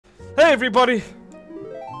Hey everybody!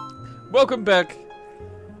 Welcome back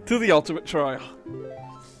to the ultimate trial.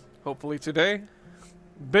 Hopefully today,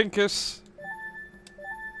 Binkus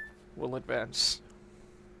will advance.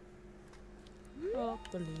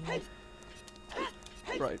 Hopefully.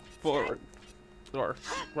 Right, forward. Or,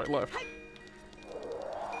 right, left.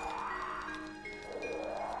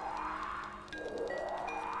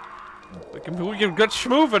 We can get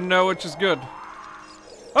schmoving now, which is good.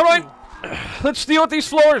 Alright! Let's deal with these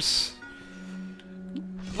floors!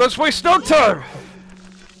 Let's waste no time!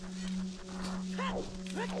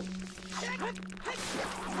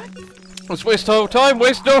 Let's waste no time,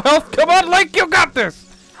 waste no health. Come on, Link, you got this!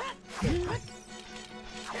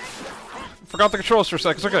 Forgot the controls for a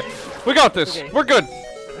second. It's okay. We got this. Okay. We're good.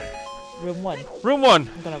 Room 1. Room 1.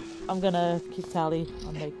 I'm gonna keep tally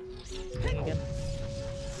on my thing again.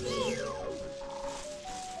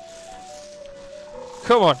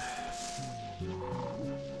 Come on.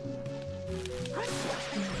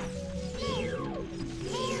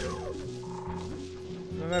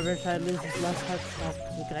 Remember, try to lose this last part so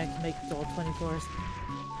we can actually make it to all 20 floors.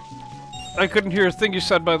 I couldn't hear a thing you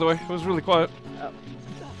said, by the way. It was really quiet. Oh.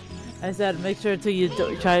 I said make sure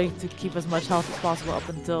to try to keep as much health as possible up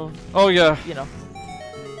until. Oh yeah. You know.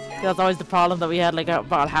 That's always the problem that we had. Like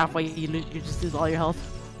about halfway, you just lose all your health.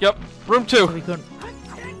 Yep. Room 2. So we couldn't.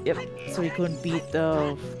 Yep. So we couldn't beat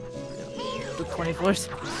the 20 floors.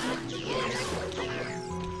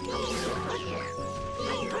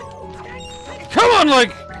 Come on,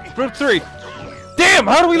 Link! Room 3. Damn!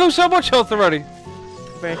 How do we lose so much health already?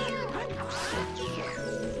 Break.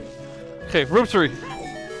 Okay, room 3.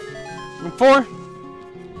 Room 4.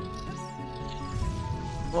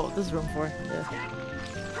 Well, this is room 4. Yeah.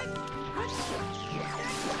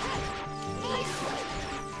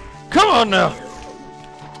 Come on now!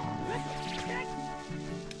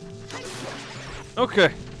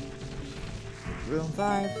 Okay. Room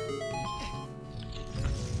 5.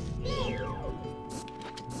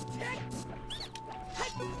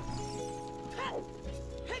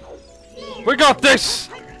 We got this!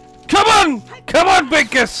 Come on! Come on,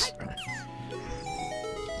 Binkus!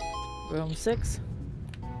 Room 6.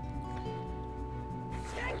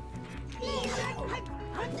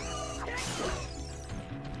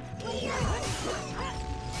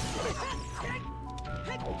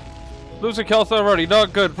 Losing health already,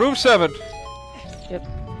 not good. Room 7. Yep.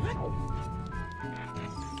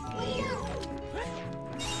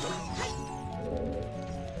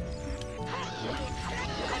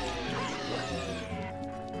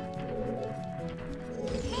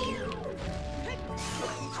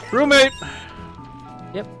 Room 8.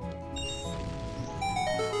 Yep.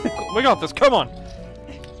 We got this, come on!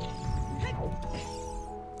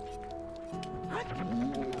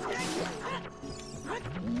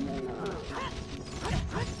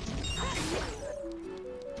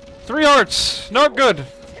 Three hearts! Not good!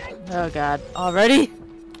 Oh god. Already?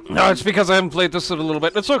 No, it's because I haven't played this in a little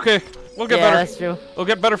bit. It's okay. We'll get Yeah, better. that's true. We'll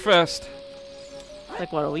get better fast.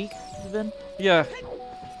 Like what, a week it's been? Yeah.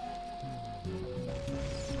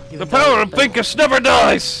 Even The though power of Binkus never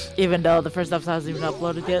dies! Even though the first episode hasn't even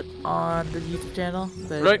uploaded yet on the YouTube channel.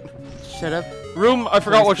 But Right. Shut up. Room, I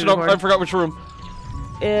forgot which pretty hard. I forgot which room.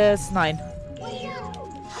 It's 9.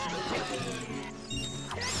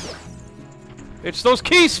 It's those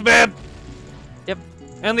keys, man! Yep.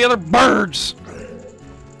 And the other birds!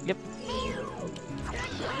 Yep.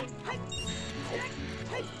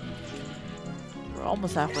 We're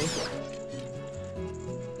almost halfway.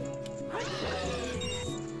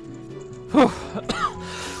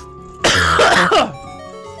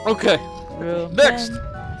 Okay. Room Next! 10.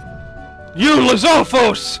 You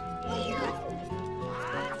Lizalfos!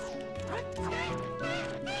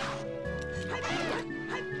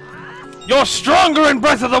 You're stronger in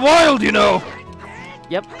Breath of the Wild, you know!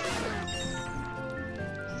 Yep.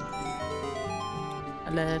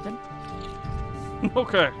 11.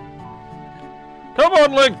 Okay. Come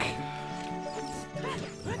on, Link!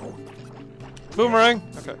 Boomerang?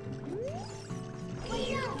 Okay.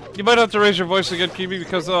 You might have to raise your voice again, Kiwi,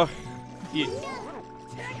 because, yeah.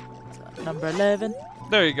 Number 11.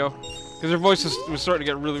 There you go. Because your voice was starting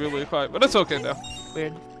to get really, really quiet, but it's okay now.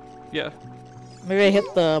 Weird. Yeah. Maybe I hit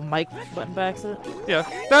the mic button by accident. Yeah.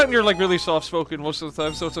 That and you're like really soft-spoken most of the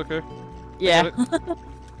time, so it's okay. Yeah.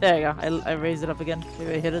 There you go. I raised it up again.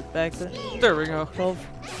 Maybe I hit it by accident. There we go. 12.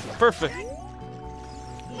 Perfect.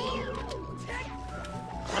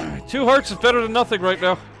 2 hearts is better than nothing right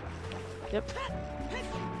now. Yep.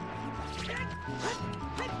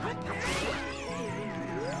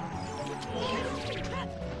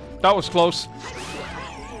 That was close.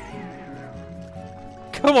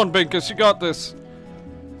 Come on, Binkus, you got this.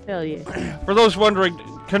 Hell yeah. For those wondering,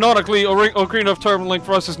 canonically, Ocarina of Time Link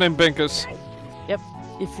for us is named Binkus. Yep.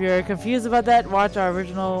 If you're confused about that, watch our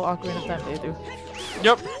original Ocarina of Time playthrough.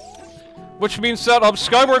 Yep. Which means that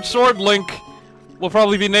Skyward Sword Link will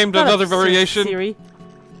probably be named another variation. Siri.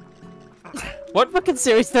 What? Fucking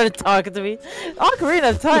Siri started talking to me. Ocarina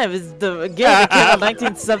of Time is the game that came out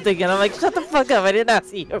 19 something, and I'm like, shut the fuck up! I didn't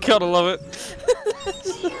ask you. Gotta love it.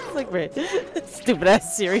 It's like, right. Stupid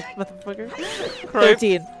ass Siri, motherfucker. Right.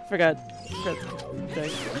 13. Forgot.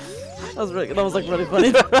 That was like really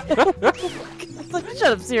funny. It's like,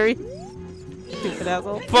 shut up, Siri. Stupid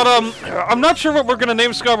asshole. But I'm not sure what we're gonna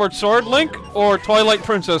name Skyward Sword Link or Twilight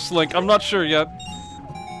Princess Link. I'm not sure yet.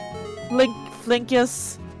 Link,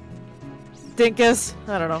 Flinkus, Dinkus.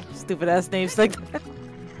 I don't know. Stupid ass names like that.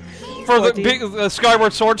 For the big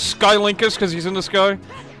Skyward Sword, Skylinkus because he's in the sky.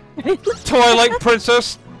 Twilight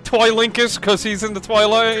Princess, Twilinkus because he's in the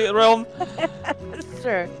Twilight realm.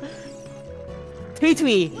 Sure. Tweet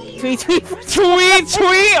tweet. Tweet tweet. Tweet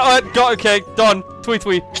tweet! Okay, done. Tweet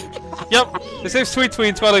tweet. Yep. His name's Tweet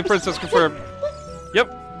Tweet, Twilight Princess confirmed.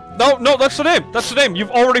 Yep. No, that's the name. That's the name.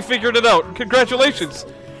 You've already figured it out. Congratulations.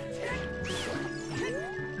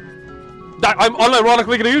 I'm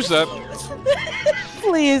unironically gonna use that.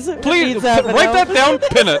 Please, write that down,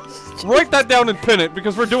 pin it. Write that down and pin it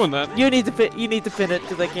because we're doing that. You need to pin it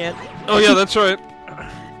because I can't. Oh yeah, that's right.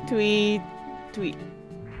 Tweet.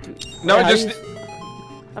 No, just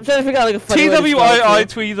I'm trying to figure out like a funny TWII,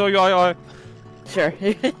 TWII. Sure.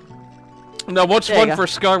 Now what's one for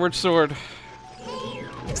Skyward Sword?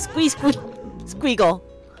 Squeagle.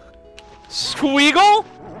 Squeagle?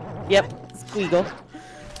 Yep, Squeagle.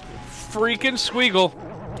 Freaking Squeagle.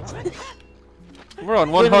 We're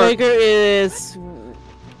on one Wind heart. Waker is...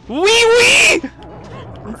 Wee!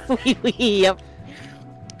 Wee, yep.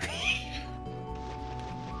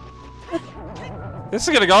 This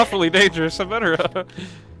is getting awfully dangerous. I better.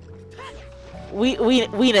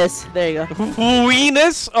 Weenus. There you go.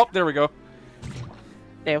 Weenus? Oh, there we go.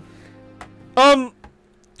 Damn.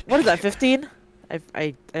 What is that? 15?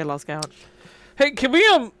 I lost count. Hey, can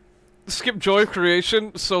we skip Joy of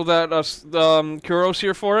Creation so that Kuro's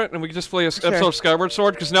here for it and we can just play a episode of Skyward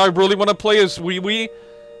Sword? Because now I really want to play as Wee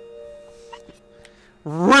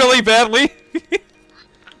really badly.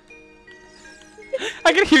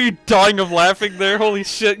 I can hear you dying of laughing there. Holy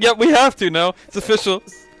shit! Yep, we have to now. It's official.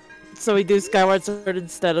 So we do Skyward Sword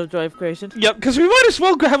instead of Joy of Creation? Yep, because we might as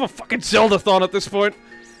well go have a fucking Zelda-thon at this point.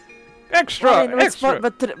 Extra, extra.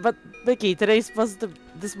 But Vicky, this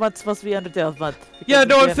month's supposed to be Undertale month. Yeah,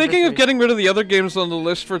 no, I'm thinking of getting rid of the other games on the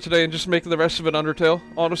list for today and just making the rest of it Undertale.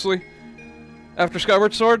 Honestly, after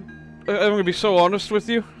Skyward Sword, I'm gonna be so honest with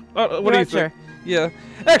you. What do you think? Yeah,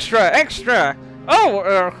 extra.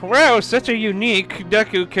 Oh, wow, such a unique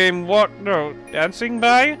Deku came dancing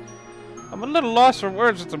by? I'm a little lost for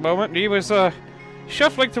words at the moment. He was,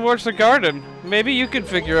 shuffling towards the garden. Maybe you can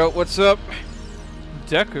figure out what's up.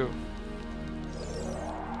 Deku.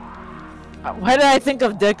 Why did I think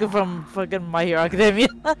of Deku from fucking My Hero Academia?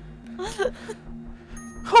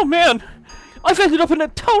 Oh man! I've ended up in a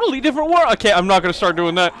totally different world! Okay, I'm not gonna start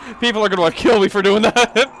doing that. People are gonna want to kill me for doing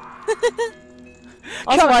that.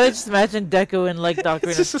 Also, why did I just imagine Deku in like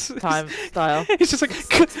Ocarina of Time style? He's just like,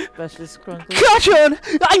 Specialist Chronicles. Kachan!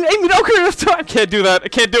 I'm in Ocarina of Time! Can't do that. I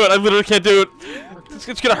can't do it. I literally can't do it.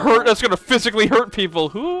 It's gonna hurt. That's gonna physically hurt people.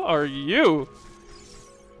 Who are you?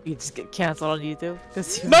 You just get canceled on YouTube.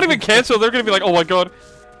 Not even canceled. They're gonna be like, oh my god.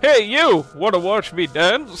 Hey, you! Wanna watch me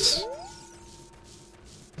dance?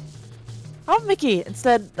 How about Mickey?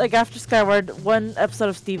 Instead, like after Skyward, one episode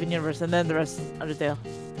of Steven Universe and then the rest Undertale.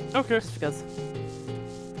 Okay. Just because.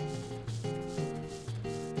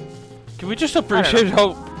 Can we just appreciate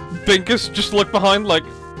how Binkus just looked behind like,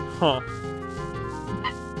 huh?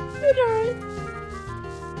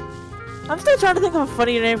 I'm still trying to think of a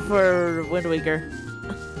funny name for Wind Waker.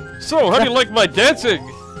 So, how do you like my dancing?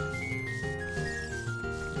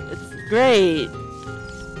 It's great.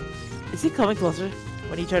 Is he coming closer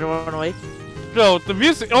when he tried to run away? No, the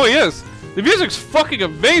music. Oh, he is. The music's fucking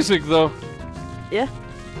amazing, though. Yeah.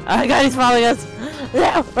 Oh my god, he's following us.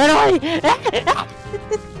 No, run away!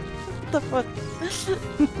 What the fuck?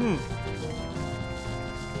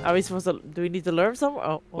 Are we supposed to? Do we need to learn somewhere?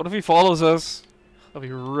 Oh. What if he follows us? That'd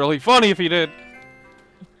be really funny if he did.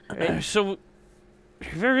 Right. So,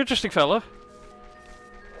 very interesting fella.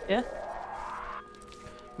 Yeah.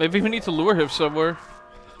 Maybe we need to lure him somewhere.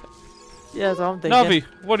 Yeah, that's what I'm thinking. Navi,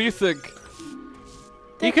 what do you think?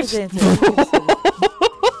 You can.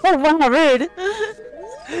 Oh wow, rude.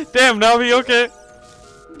 Damn, Navi, okay.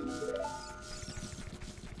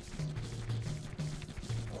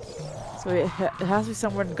 So it has to be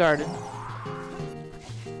somewhere in the garden.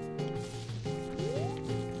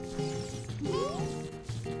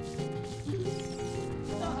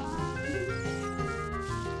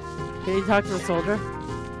 Can you talk to the soldier?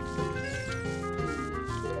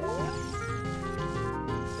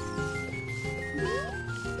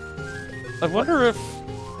 I wonder if...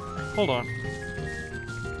 Hold on.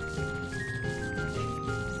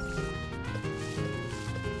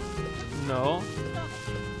 No.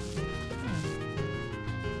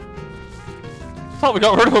 Thought we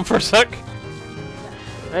got rid of him for a sec.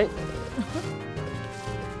 Right?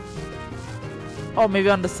 Oh, maybe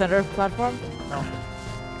on the center platform? No.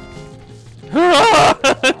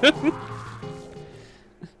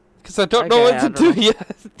 Because I don't know what to do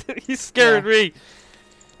yet. He scared me.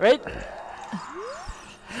 Right?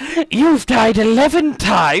 You've died 11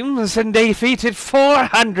 times and defeated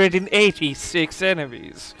 486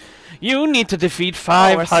 enemies. You need to defeat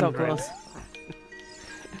 500. Oh, we're so close.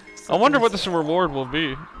 I wonder what this reward will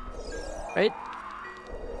be. Right?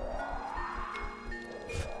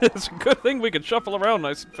 It's a good thing we can shuffle around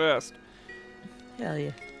nice and fast. Hell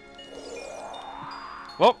yeah.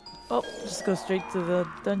 Well. Oh, just go straight to the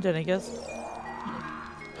dungeon, I guess.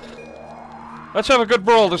 Let's have a good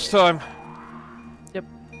brawl this time. Yep.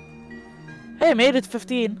 Hey, I made it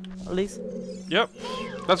 15, at least. Yep.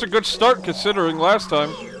 That's a good start considering last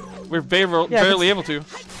time we were barely able to.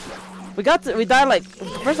 We died like, the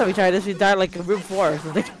first time we tried this, we died like in room 4 or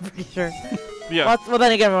something, I'm pretty sure. Yeah. Well,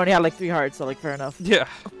 then again, we only had like 3 hearts, so like, fair enough. Yeah.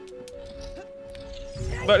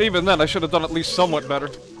 But even then, I should have done at least somewhat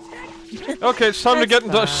better. Okay, it's time to get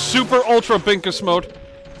into super ultra binkus mode.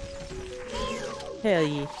 Hell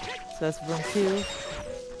yeah. So that's room 2.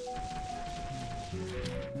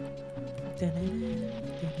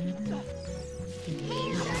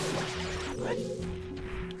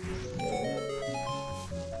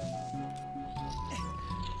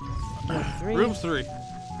 Room 3.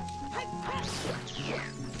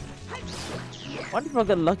 Wonder if I'll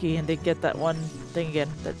get lucky and they get that one thing again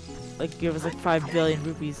that like give us like 5 billion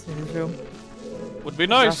rupees in this room. Would be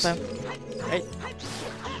nice. Last time. Right?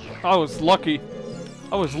 I was lucky.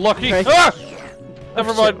 I was lucky. Right. Ah!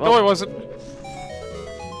 Never Oh, mind. shit, No, I wasn't.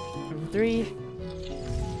 Room 3.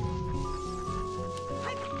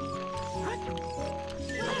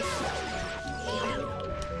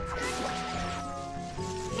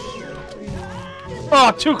 Oh,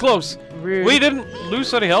 too close. Rude. We didn't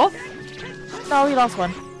lose any health? No, you lost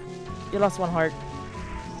one. You lost 1 heart.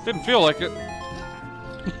 Didn't feel like it.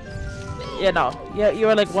 Yeah, no. Yeah, you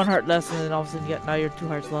were like 1 heart less, and then all of a sudden, now you're 2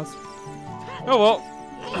 hearts less. Oh well.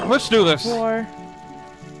 Let's do this. 4.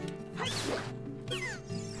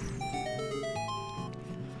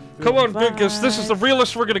 Come on, Binkus. This is the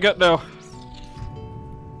realest we're gonna get now.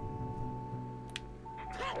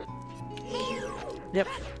 Yep.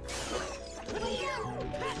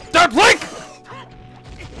 Don't blink!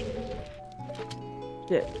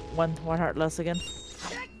 Yeah, one heart less again.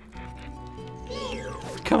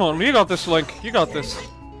 Come on, you got this, Link. You got this.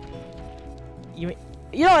 You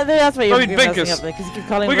know, I think that's why you're messing Binkus. up, because you keep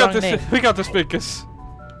calling We the got wrong this. name. We got this, Binkus.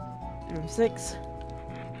 Room 6.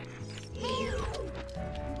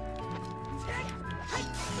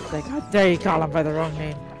 Like, how dare you call him by the wrong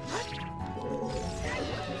name?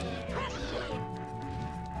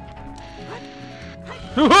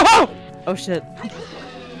 Oh shit.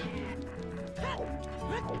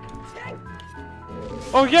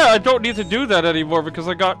 Oh yeah, I don't need to do that anymore because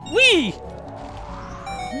I got Wee!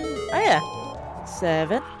 Oh yeah.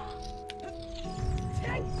 7.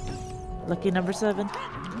 Lucky number 7.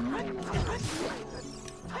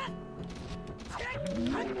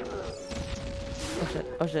 Oh shit,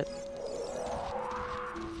 oh shit.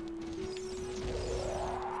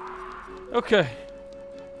 Okay.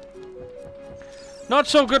 Not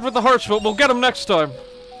so good with the hearts, but we'll get them next time.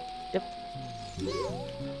 Yep.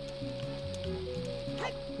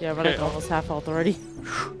 Yeah, we're like almost half health already.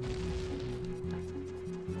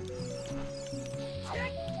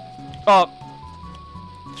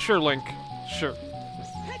 Sure, Link. Sure.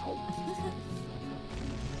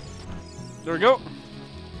 There we go.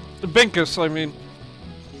 The Binkus, I mean.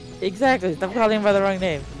 Exactly, stop calling him by the wrong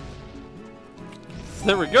name.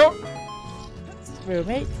 There we go.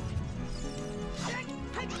 Roommate.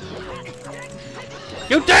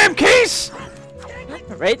 You damn keys!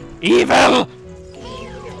 Right? Evil!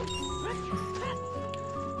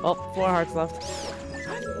 Oh, 4 hearts left.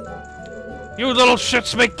 You little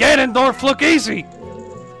shits make Ganondorf look easy!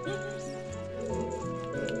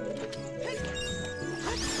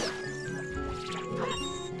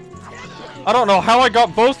 I don't know how I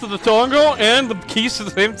got both of the Tongo and the keys at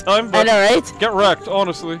the same time, but I know, right? get wrecked,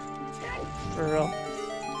 honestly. For real.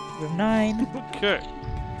 Room 9. Okay.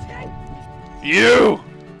 You!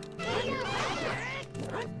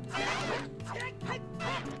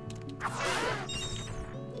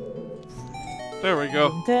 There we go.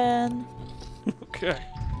 Room 10. Okay.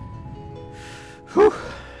 Whew.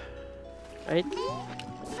 Right?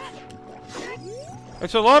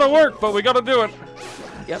 It's a lot of work, but we gotta do it.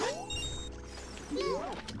 Yep.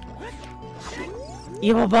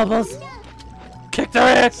 Evil bubbles. Kick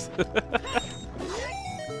their ass!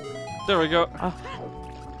 There we go.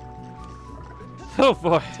 Oh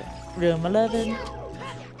boy. Room 11.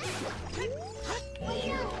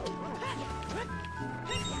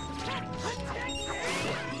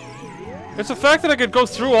 It's the fact that I could go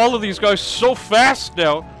through all of these guys so fast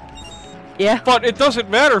now. Yeah. But it doesn't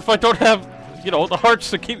matter if I don't have, you know, the hearts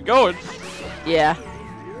to keep going. Yeah.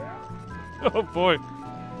 Oh boy.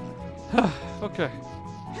 Okay.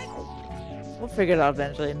 We'll figure it out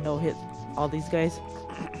eventually and no hit all these guys.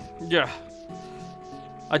 Yeah.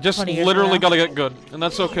 I just 20 years literally from now. gotta get good, and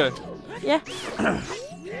that's okay. Yeah.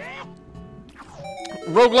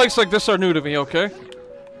 Roguelikes like this are new to me, okay?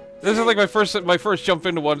 This is like my first jump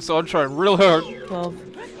into one, so I'm trying real hard.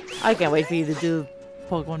 12. I can't wait for you to do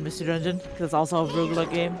Pokemon Mystery Dungeon, because it's also a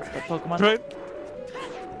roguelike game, like Pokemon. Right?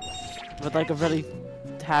 With like a really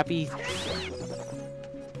happy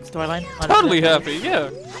storyline. Totally happy,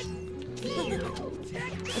 yeah.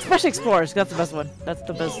 Especially Explorers, that's the best one. That's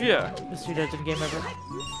the best Mystery Dungeon game ever.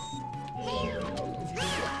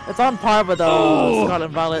 It's on par with Scarlet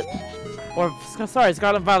and Violet. Or, sorry,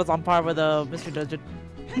 Scarlet and Violet's on par with Mystery Dungeon.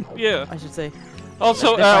 Yeah. I should say.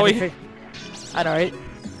 Also, Owie. I know, right?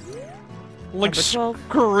 Link 12,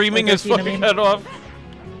 screaming his fucking head off.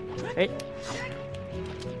 Right?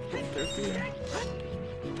 13.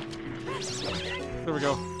 There we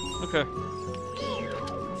go. Okay.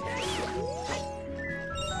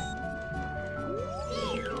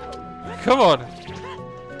 Come on.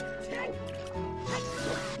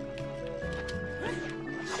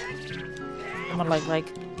 Come on, like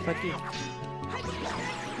you.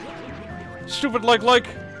 Stupid like.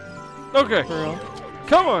 Okay. For real.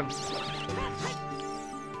 Come on.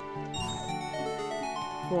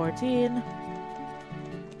 14.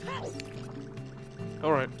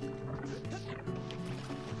 Alright.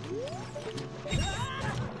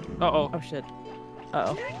 Uh-oh. Oh shit.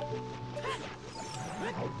 Uh-oh.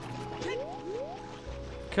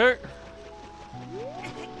 Okay.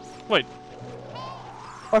 Wait.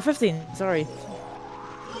 Or 15, sorry.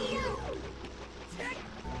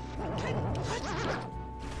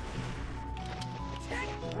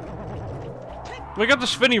 We got the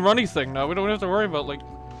spinny runny thing now. We don't have to worry about, like,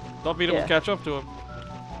 not being able to catch up to him.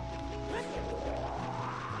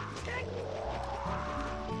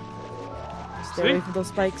 Stay away from those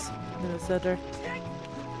spikes in the center.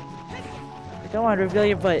 I don't want to reveal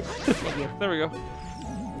your butt. Thank you. There we go.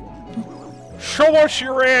 Show us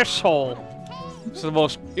your asshole! It's the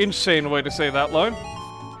most insane way to say that line.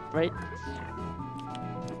 Right?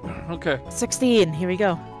 Okay. 16, here we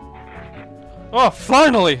go. Oh,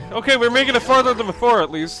 finally! Okay, we're making it farther than before,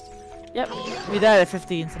 at least. Yep, we died at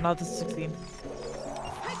 15, so now this is 16.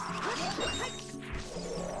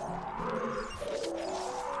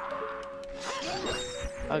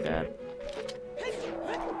 Oh god.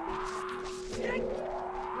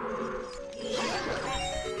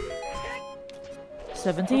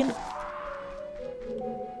 $17? Okay.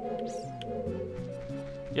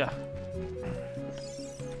 Yeah.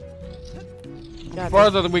 God,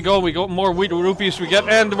 Farther than we go more wheat rupees we get,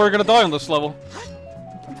 and we're gonna die on this level.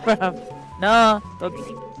 No,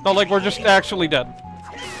 Not like we're just actually dead.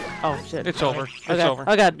 Oh shit. It's over. It's okay. over.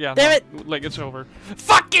 Oh god. Yeah, Damn no, it! Like, it's over.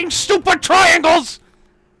 Fucking stupid triangles!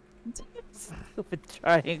 Stupid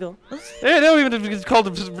triangle. They don't even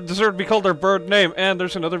deserve to be called their bird name. And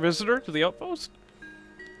there's another visitor to the outpost?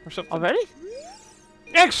 Or something. Already?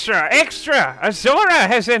 Extra! Extra! Azora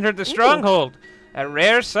has entered the stronghold! A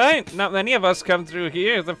rare sight. Not many of us come through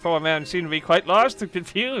here. The poor man seemed to be quite lost and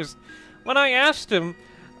confused. When I asked him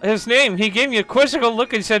his name, he gave me a quizzical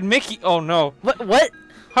look and said Mickey. Oh no. What?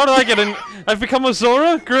 How did I get in? I've become a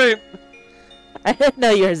Zora? Great. I didn't know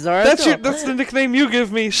you're Zora. That's the nickname you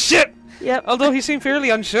give me. Shit! Yep. Although he seemed fairly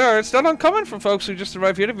unsure, it's not uncommon for folks who just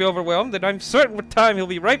arrive here to be overwhelmed, and I'm certain with time he'll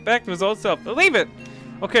be right back to his old self. Believe it!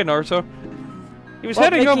 Okay, Naruto. He was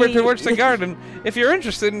heading over towards the garden. If you're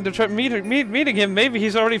interested in meeting him, maybe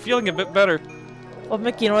he's already feeling a bit better. Well,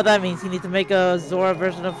 Mickey, you know what that means? You need to make a Zora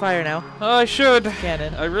version of fire now. I should. It's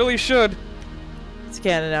canon. I really should. It's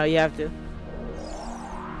canon now, you have to.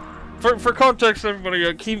 For context,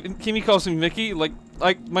 everybody, Kimi calls me Mickey. Like,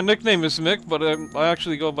 my nickname is Mick, but I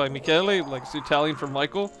actually go by Michele, like it's Italian for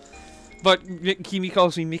Michael. But Kimi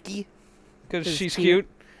calls me Mickey because she's cute.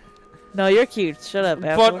 No, you're cute. Shut up,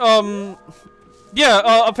 asshole. But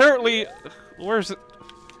yeah. Apparently, where's it?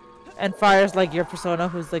 And Fire's like your persona,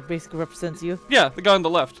 who's like basically represents you. Yeah, the guy on the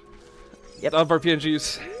left. Yep. Of our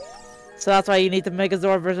PNGs. So that's why you need the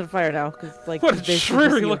Megazord version of Fire now, because like. What a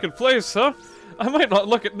dreary looking place, huh? I might not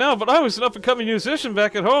look it now, but I was an up-and-coming musician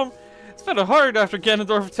back at home. It's been hard after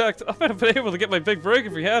Ganondorf attacked. I might have been able to get my big break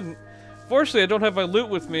if he hadn't. Fortunately, I don't have my loot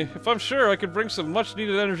with me. If I'm sure, I could bring some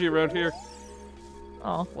much-needed energy around here.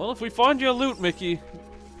 Oh. Well, if we find you a loot, Mickey,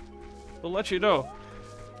 we'll let you know.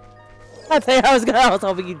 I was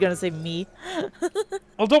hoping you'd gonna say me.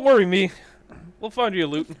 Oh, don't worry, me. We'll find you a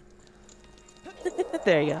loot.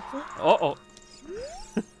 There you go. Uh-oh.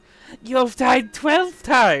 You've died 12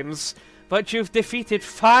 times, but you've defeated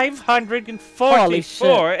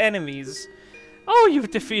 544 enemies. Oh, you've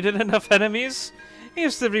defeated enough enemies.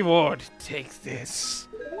 Here's the reward. Take this.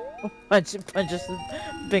 Punch us,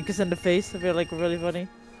 bink us in the face. I feel like really funny.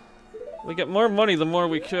 We get more money the more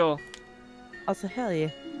we kill. Also, hell yeah.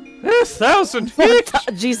 1,000 each!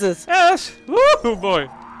 Jesus. Yes! Woo boy!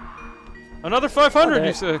 Another 500,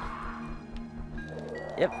 you say?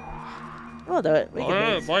 Yep. We'll do it. We can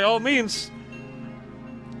do it. By all means.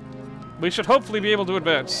 We should hopefully be able to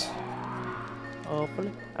advance.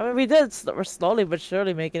 Hopefully. I mean, we did. We're slowly but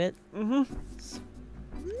surely making it. Mm-hmm.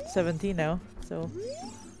 17 now, so.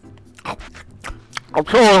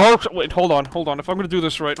 Okay, wait, hold on. If I'm gonna do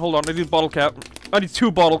this right, hold on. I need a bottle cap. I need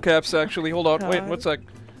 2 bottle caps, actually. Hold on. Wait, 1 sec.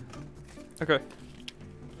 Okay.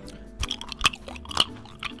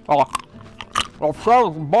 Oh. I'll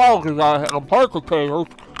sell some bottles and plate containers.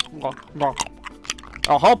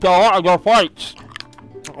 I'll help you a lot in your fights.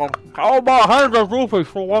 How about 100 rupees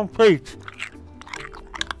for 1 piece?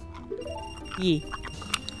 Yeah.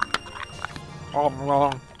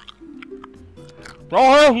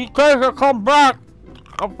 Oh, he says he'll come back.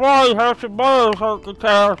 I'll probably have some bottles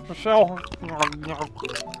containers to sell.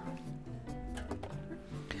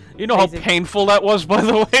 You know how painful that was, by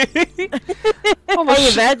the way? Oh, I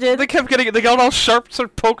imagine. They got all sharp,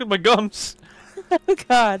 started poking my gums. Oh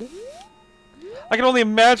god. I can only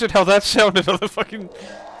imagine how that sounded on the fucking...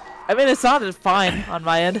 I mean, it sounded fine on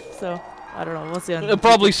my end, so I don't know. We'll see. It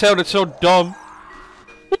probably sounded so dumb.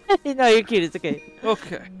 No, you're cute. It's okay.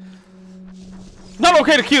 Okay. Not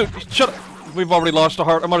okay to cute. Shut up. We've already lost a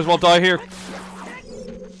heart. I might as well die here.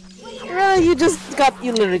 You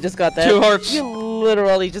literally just got that. 2 hearts. You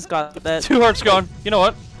literally just got that. 2 hearts gone. You know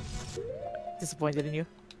what? Disappointed in you.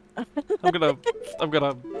 I'm gonna,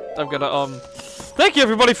 thank you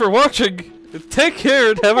everybody for watching. Take care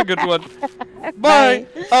and have a good one. Bye.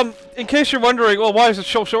 In case you're wondering, well, why is it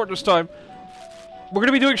so short this time? We're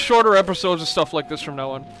gonna be doing shorter episodes and stuff like this from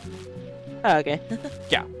now on. Oh, okay.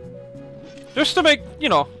 Yeah. Just to make, you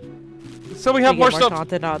know, so we have more stuff.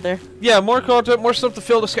 Content out there. Yeah, more content, more stuff to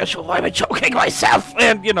fill the schedule. Why am I choking myself?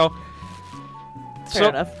 And, you know. Fair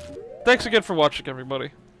enough. Thanks again for watching, everybody.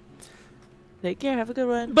 Take care. Have a good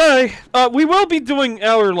one. Bye. We will be doing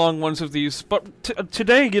hour-long ones of these, but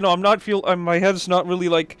today, you know, my head's not really,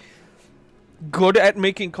 like, good at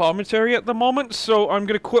making commentary at the moment, so I'm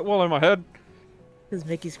gonna quit while I'm ahead. Because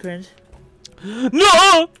Mickey's cringe.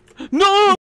 No! No!